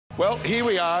Well, here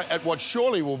we are at what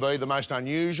surely will be the most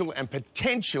unusual and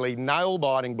potentially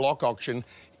nail-biting block auction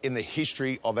in the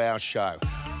history of our show.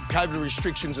 COVID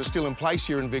restrictions are still in place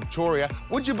here in Victoria,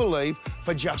 would you believe,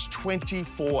 for just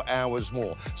 24 hours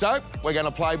more. So, we're going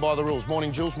to play by the rules.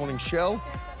 Morning, Jules. Morning, Shell.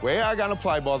 We are going to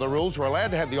play by the rules. We're allowed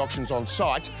to have the auctions on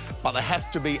site, but they have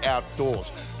to be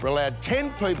outdoors. We're allowed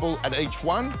 10 people at each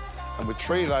one, and with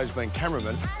 3 of those being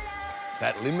cameramen,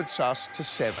 that limits us to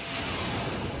 7.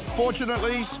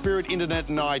 Fortunately, Spirit Internet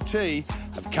and IT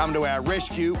have come to our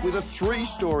rescue with a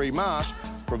 3-storey mast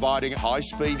providing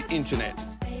high-speed internet.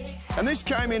 And this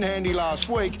came in handy last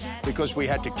week because we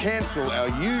had to cancel our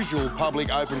usual public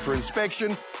open for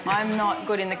inspection. I'm not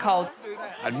good in the cold.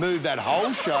 And move that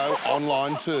whole show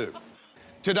online too.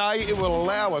 Today, it will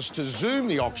allow us to Zoom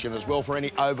the auction as well for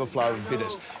any overflow of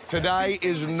bidders. Today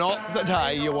is not the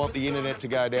day you want the internet to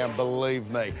go down,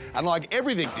 believe me. And like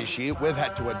everything this year, we've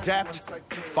had to adapt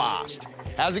fast.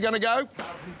 How's it going to go?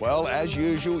 Well, as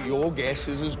usual, your guess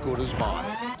is as good as mine.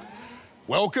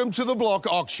 Welcome to the block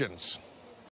auctions.